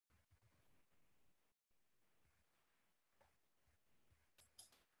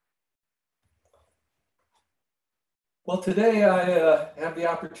Well, today I have the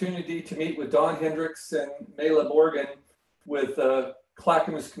opportunity to meet with Don Hendricks and Mela Morgan with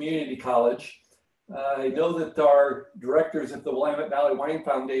Clackamas Community College. I know that our directors at the Willamette Valley Wine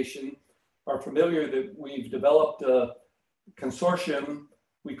Foundation are familiar that we've developed a consortium.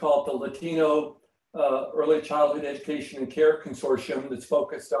 We call it the Latino Early Childhood Education and Care Consortium that's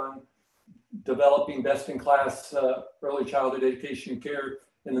focused on developing best-in-class early childhood education and care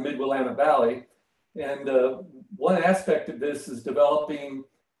in the Mid-Willamette Valley. And one aspect of this is developing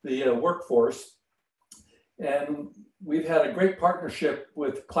the workforce. And we've had a great partnership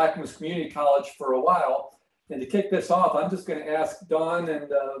with Clackamas Community College for a while. And to kick this off, I'm just going to ask Don and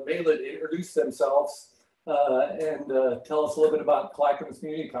Mela to introduce themselves and tell us a little bit about Clackamas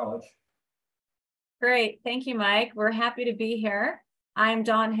Community College. Great. Thank you, Mike. We're happy to be here. I'm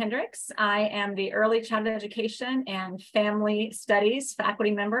Dawn Hendricks. I am the Early Childhood Education and Family Studies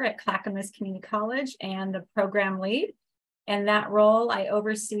faculty member at Clackamas Community College and the program lead. In that role, I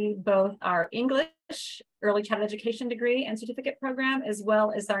oversee both our English Early Childhood Education degree and certificate program, as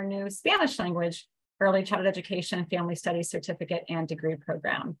well as our new Spanish language Early Childhood Education and Family Studies certificate and degree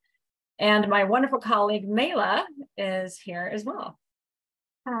program. And my wonderful colleague, Mela, is here as well.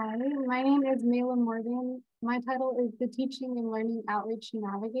 Hi, my name is Mela Morgan. My title is the Teaching and Learning Outreach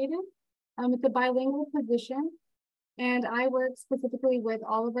Navigator. It's a bilingual position, and I work specifically with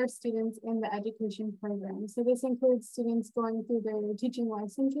all of our students in the education program. So this includes students going through their teaching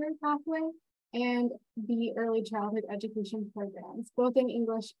licensure pathway and the early childhood education programs, both in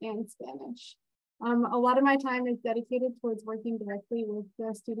English and Spanish. A lot of my time is dedicated towards working directly with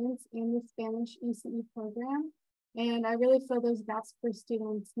the students in the Spanish ECE program. And I really fill those gaps for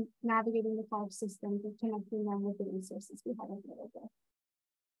students navigating the college system and connecting them with the resources we have available.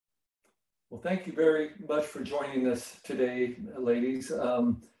 Well, thank you very much for joining us today, ladies.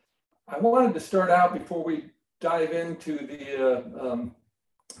 I wanted to start out before we dive into the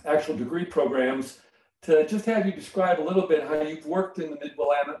actual degree programs to just have you describe a little bit how you've worked in the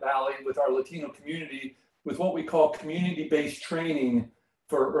Mid-Willamette Valley with our Latino community with what we call community-based training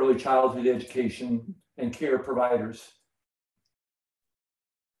for early childhood education and care providers.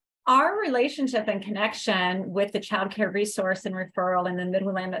 Our relationship and connection with the child care resource and referral in the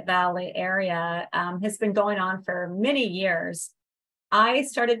Mid-Willamette Valley area has been going on for many years. I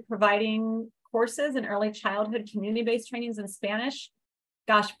started providing courses in early childhood community-based trainings in Spanish,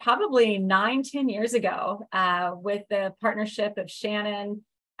 gosh, probably 9-10 years ago with the partnership of Shannon.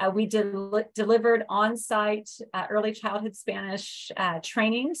 We delivered on-site early childhood Spanish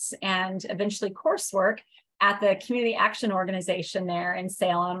trainings and eventually coursework at the Community Action Organization there in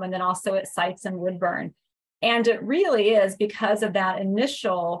Salem, and then also at sites in Woodburn. And it really is because of that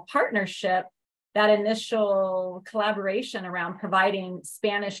initial partnership, that initial collaboration around providing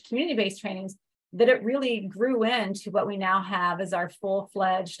Spanish community-based trainings, that it really grew into what we now have as our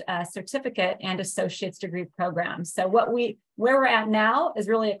full-fledged certificate and associate's degree program. So where we're at now is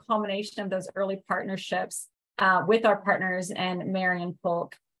really a culmination of those early partnerships with our partners and Marion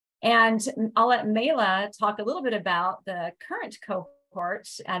Polk. And I'll let Mela talk a little bit about the current cohort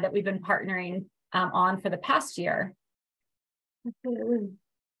that we've been partnering on for the past year. Absolutely.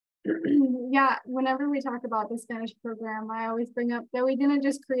 Yeah, whenever we talk about the Spanish program, I always bring up that we didn't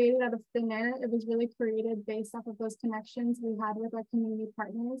just create it out of thin air. It was really created based off of those connections we had with our community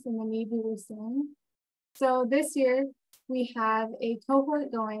partners and the need we were seeing. So this year, we have a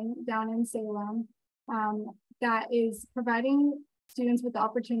cohort going down in Salem that is providing students with the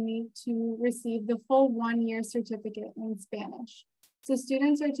opportunity to receive the full 1-year certificate in Spanish. So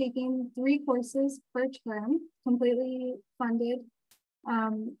students are taking 3 courses per term, completely funded.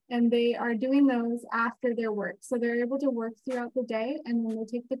 And they are doing those after their work. So they're able to work throughout the day, and then they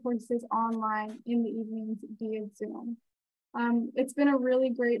take the courses online in the evenings via Zoom. It's been a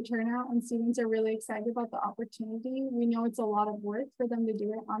really great turnout, and students are really excited about the opportunity. We know it's a lot of work for them to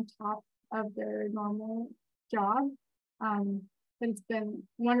do it on top of their normal job, but it's been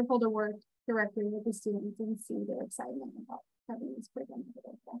wonderful to work directly with the students and see their excitement about having this program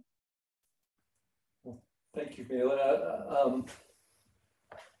available. Well, thank you, Mela.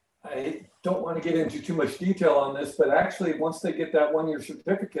 I don't want to get into too much detail on this, but actually once they get that 1-year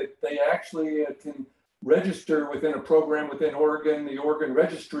certificate, they actually can register within a program within Oregon, the Oregon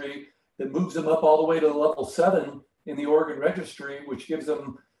Registry, that moves them up all the way to level 7 in the Oregon Registry, which gives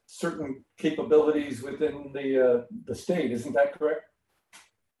them certain capabilities within the state. Isn't that correct?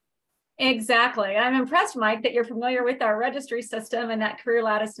 Exactly. I'm impressed, Mike, that you're familiar with our registry system and that Career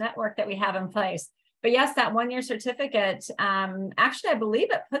Lattice network that we have in place. But yes, that 1-year certificate, actually, I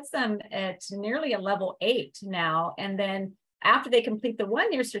believe it puts them at nearly a level 8 now. And then after they complete the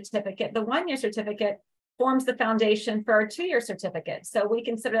 1-year certificate forms the foundation for our 2-year certificate. So we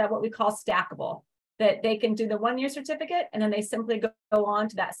consider that what we call stackable, that they can do the 1-year certificate and then they simply go on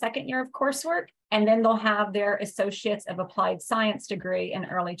to that 2nd year of coursework, and then they'll have their Associates of Applied Science degree in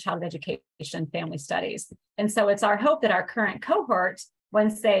Early Childhood Education Family Studies. And so it's our hope that our current cohort,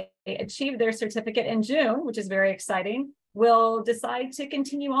 once they achieve their certificate in June, which is very exciting, will decide to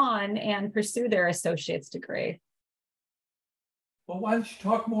continue on and pursue their associate's degree. Well, why don't you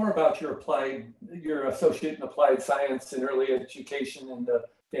talk more about your associate in applied science and early education and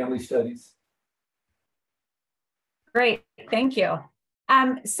family studies? Great, thank you.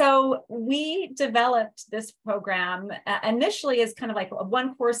 So we developed this program initially as kind of like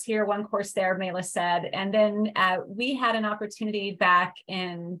one course here, one course there, Mela said, and then we had an opportunity back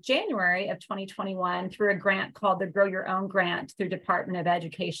in January of 2021 through a grant called the Grow Your Own Grant through Department of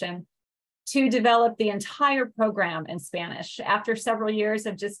Education to develop the entire program in Spanish. After several years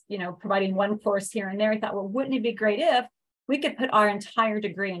of just, providing one course here and there, I thought, well, wouldn't it be great if we could put our entire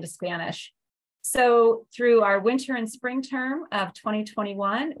degree into Spanish? So through our winter and spring term of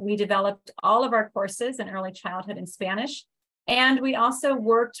 2021, we developed all of our courses in early childhood in Spanish. And we also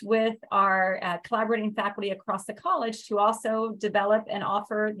worked with our collaborating faculty across the college to also develop and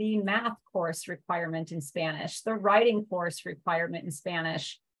offer the math course requirement in Spanish, the writing course requirement in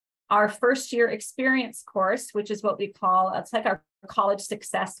Spanish, our 1st-year experience course, which is what we call, it's like our college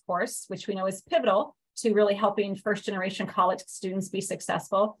success course, which we know is pivotal to really helping 1st-generation college students be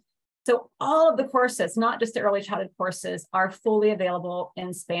successful. So all of the courses, not just the early childhood courses, are fully available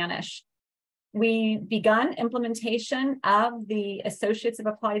in Spanish. We begun implementation of the Associates of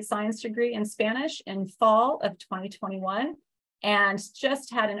Applied Science degree in Spanish in fall of 2021, and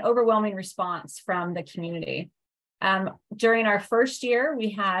just had an overwhelming response from the community. During our 1st year, we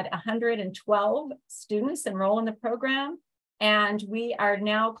had 112 students enroll in the program, and we are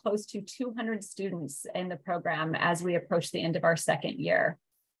now close to 200 students in the program as we approach the end of our 2nd year.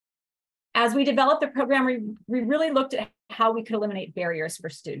 As we developed the program, we really looked at how we could eliminate barriers for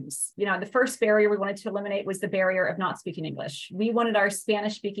students. The first barrier we wanted to eliminate was the barrier of not speaking English. We wanted our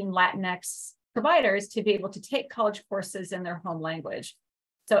Spanish-speaking Latinx providers to be able to take college courses in their home language.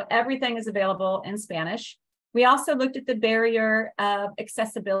 So everything is available in Spanish. We also looked at the barrier of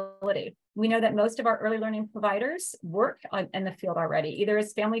accessibility. We know that most of our early learning providers work in the field already, either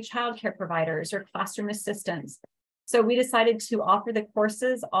as family childcare providers or classroom assistants. So we decided to offer the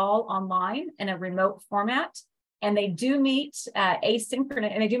courses all online in a remote format, and they do meet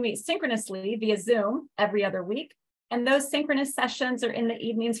synchronously via Zoom every other week. And those synchronous sessions are in the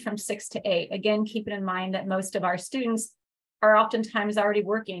evenings from 6 to 8. Again, keeping in mind that most of our students are oftentimes already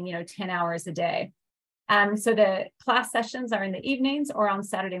working, 10 hours a day. So the class sessions are in the evenings or on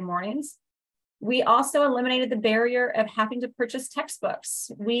Saturday mornings. We also eliminated the barrier of having to purchase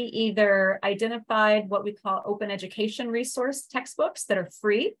textbooks. We either identified what we call open education resource textbooks that are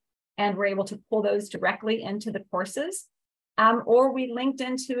free, and we're able to pull those directly into the courses, or we linked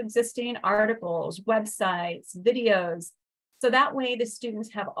into existing articles, websites, videos. So that way the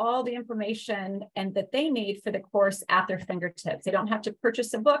students have all the information and that they need for the course at their fingertips. They don't have to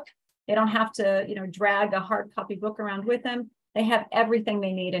purchase a book. They don't have to, drag a hard copy book around with them. They have everything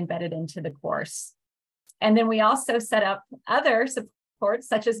they need embedded into the course. And then we also set up other supports,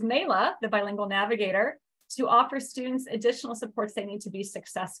 such as Mela, the bilingual navigator, to offer students additional supports they need to be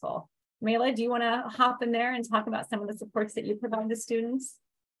successful. Mela, do you want to hop in there and talk about some of the supports that you provide to students?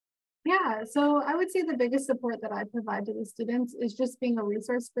 Yeah, so I would say the biggest support that I provide to the students is just being a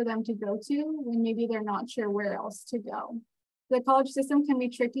resource for them to go to when maybe they're not sure where else to go. The college system can be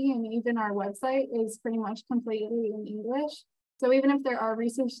tricky, and even our website is pretty much completely in English. So even if there are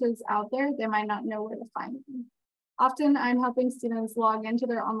resources out there, they might not know where to find them. Often I'm helping students log into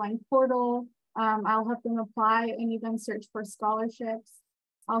their online portal. I'll help them apply and even search for scholarships.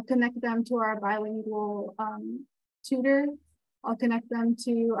 I'll connect them to our bilingual tutor. I'll connect them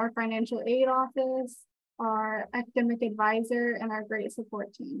to our financial aid office, our academic advisor, and our great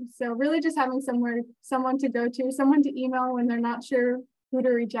support team. So really just having someone to go to, someone to email when they're not sure who to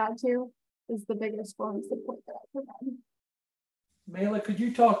reach out to is the biggest form of support that I provide. Mela, could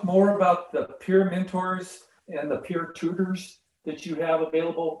you talk more about the peer mentors and the peer tutors that you have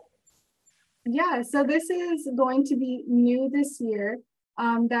available? Yeah, so this is going to be new this year,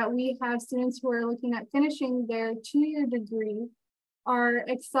 that we have students who are looking at finishing their 2-year degree are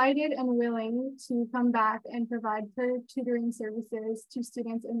excited and willing to come back and provide peer tutoring services to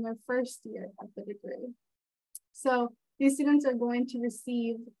students in their 1st year of the degree. So these students are going to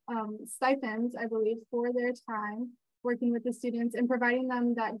receive stipends, I believe, for their time working with the students and providing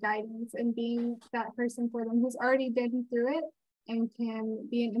them that guidance and being that person for them who's already been through it and can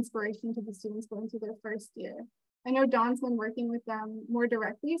be an inspiration to the students going through their first year. I know Dawn's been working with them more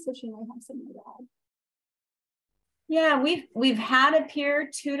directly, so she might have something to add. Yeah, we've had a peer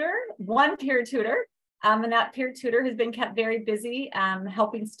tutor, one peer tutor, and that peer tutor has been kept very busy,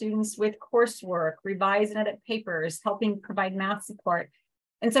 helping students with coursework, revise and edit papers, helping provide math support.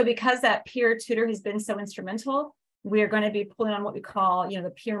 And so because that peer tutor has been so instrumental, we are going to be pulling on what we call,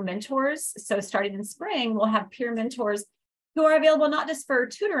 the peer mentors. So starting in spring, we'll have peer mentors who are available not just for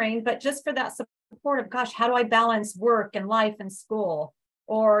tutoring, but just for that support of, gosh, how do I balance work and life and school?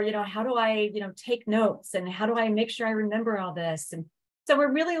 Or, how do I, take notes, and how do I make sure I remember all this? And so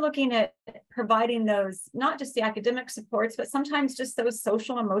we're really looking at providing those, not just the academic supports, but sometimes just those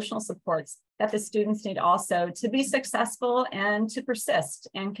social, emotional supports that the students need also to be successful and to persist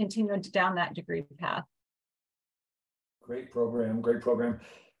and continue down that degree path. Great program, great program.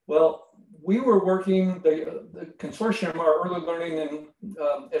 Well, we were working, the consortium, our Early Learning and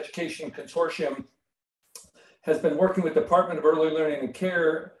Education Consortium, has been working with the Department of Early Learning and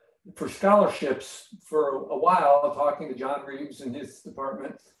Care for scholarships for a while, talking to John Reeves and his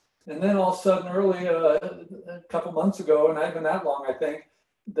department. And then all of a sudden, a couple months ago, and not even that long, I think,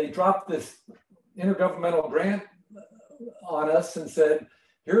 they dropped this intergovernmental grant on us and said,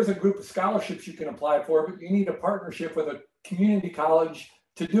 here's a group of scholarships you can apply for, but you need a partnership with a community college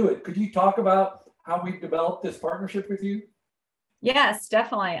to do it. Could you talk about how we've developed this partnership with you? Yes,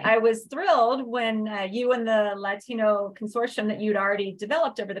 definitely. I was thrilled when you and the Latino Consortium that you'd already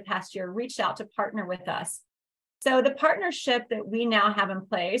developed over the past year reached out to partner with us. So the partnership that we now have in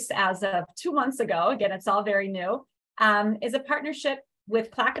place as of 2 months ago, again, it's all very new, is a partnership with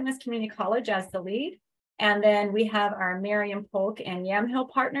Clackamas Community College as the lead. And then we have our Marion Polk and Yamhill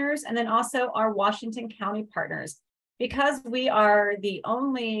partners, and then also our Washington County partners. Because we are the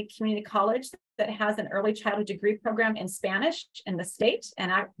only community college that has an early childhood degree program in Spanish in the state,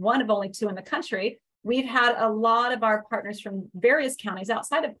 and one of only 2 in the country, we've had a lot of our partners from various counties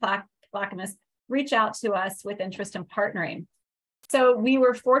outside of Clackamas reach out to us with interest in partnering. So we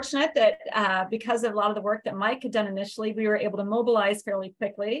were fortunate that because of a lot of the work that Mike had done initially, we were able to mobilize fairly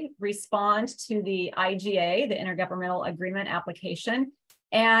quickly, respond to the IGA, the Intergovernmental Agreement application,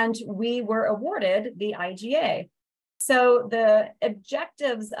 and we were awarded the IGA. So the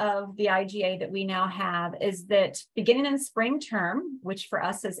objectives of the IGA that we now have is that beginning in spring term, which for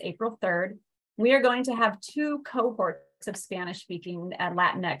us is April 3rd, we are going to have 2 cohorts of Spanish-speaking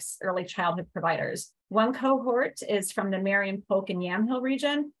Latinx early childhood providers. One cohort is from the Marion Polk and Yamhill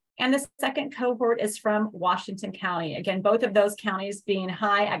region, and the second cohort is from Washington County. Again, both of those counties being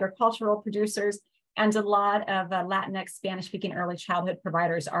high agricultural producers and a lot of Latinx Spanish-speaking early childhood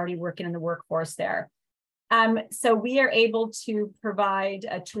providers already working in the workforce there. So we are able to provide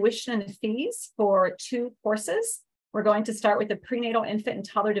tuition and fees for 2 courses. We're going to start with the prenatal infant and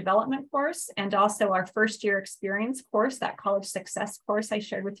toddler development course, and also our first year experience course, that college success course I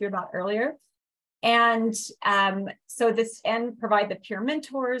shared with you about earlier. And provide the peer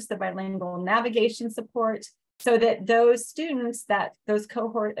mentors, the bilingual navigation support, so that those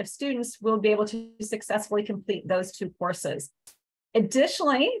cohort of students will be able to successfully complete those 2 courses.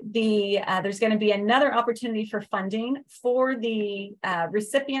 Additionally, there's going to be another opportunity for funding for the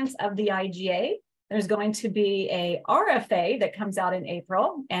recipients of the IGA. There's going to be a RFA that comes out in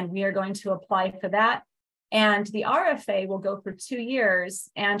April, and we are going to apply for that. And the RFA will go for 2 years.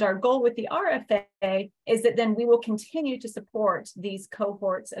 And our goal with the RFA is that then we will continue to support these 2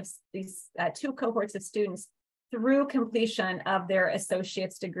 cohorts of students through completion of their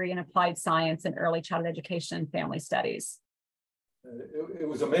associate's degree in applied science and early childhood education and family studies. It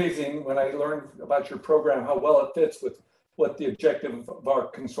was amazing when I learned about your program, how well it fits with what the objective of our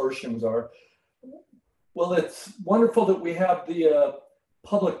consortiums are. Well, it's wonderful that we have the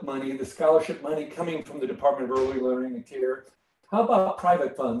public money, the scholarship money coming from the Department of Early Learning and Care. How about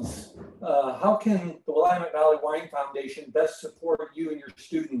private funds? How can the Willamette Valley Wine Foundation best support you and your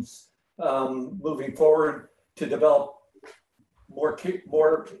students moving forward to develop more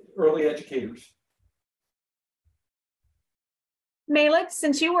early educators? Malik,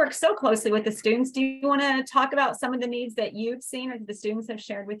 since you work so closely with the students, do you want to talk about some of the needs that you've seen or the students have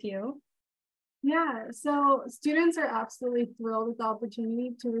shared with you? Yeah, so students are absolutely thrilled with the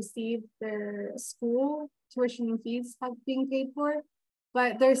opportunity to receive their school tuition and fees being paid for,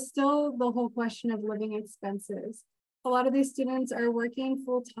 but there's still the whole question of living expenses. A lot of these students are working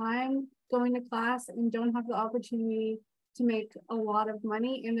full-time, going to class, and don't have the opportunity to make a lot of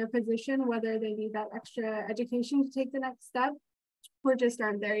money in their position, whether they need that extra education to take the next step or just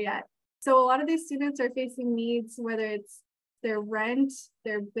aren't there yet. So a lot of these students are facing needs, whether it's their rent,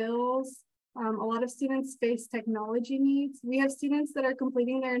 their bills, A lot of students face technology needs. We have students that are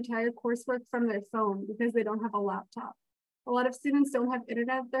completing their entire coursework from their phone because they don't have a laptop. A lot of students don't have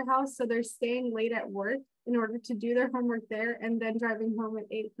internet at their house, so they're staying late at work in order to do their homework there and then driving home at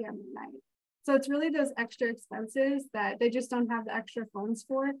 8 p.m. at night. So it's really those extra expenses that they just don't have the extra funds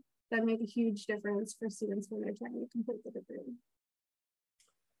for that make a huge difference for students when they're trying to complete the degree.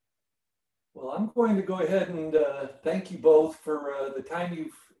 Well, I'm going to go ahead and thank you both for the time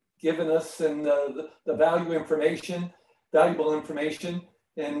you've given us and the valuable information.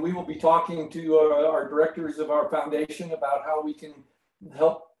 And we will be talking to our directors of our foundation about how we can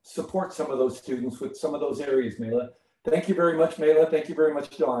help support some of those students with some of those areas, Mela. Thank you very much, Mela. Thank you very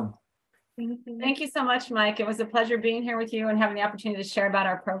much, Dawn. Thank you so much, Mike. It was a pleasure being here with you and having the opportunity to share about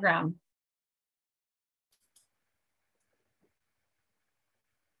our program.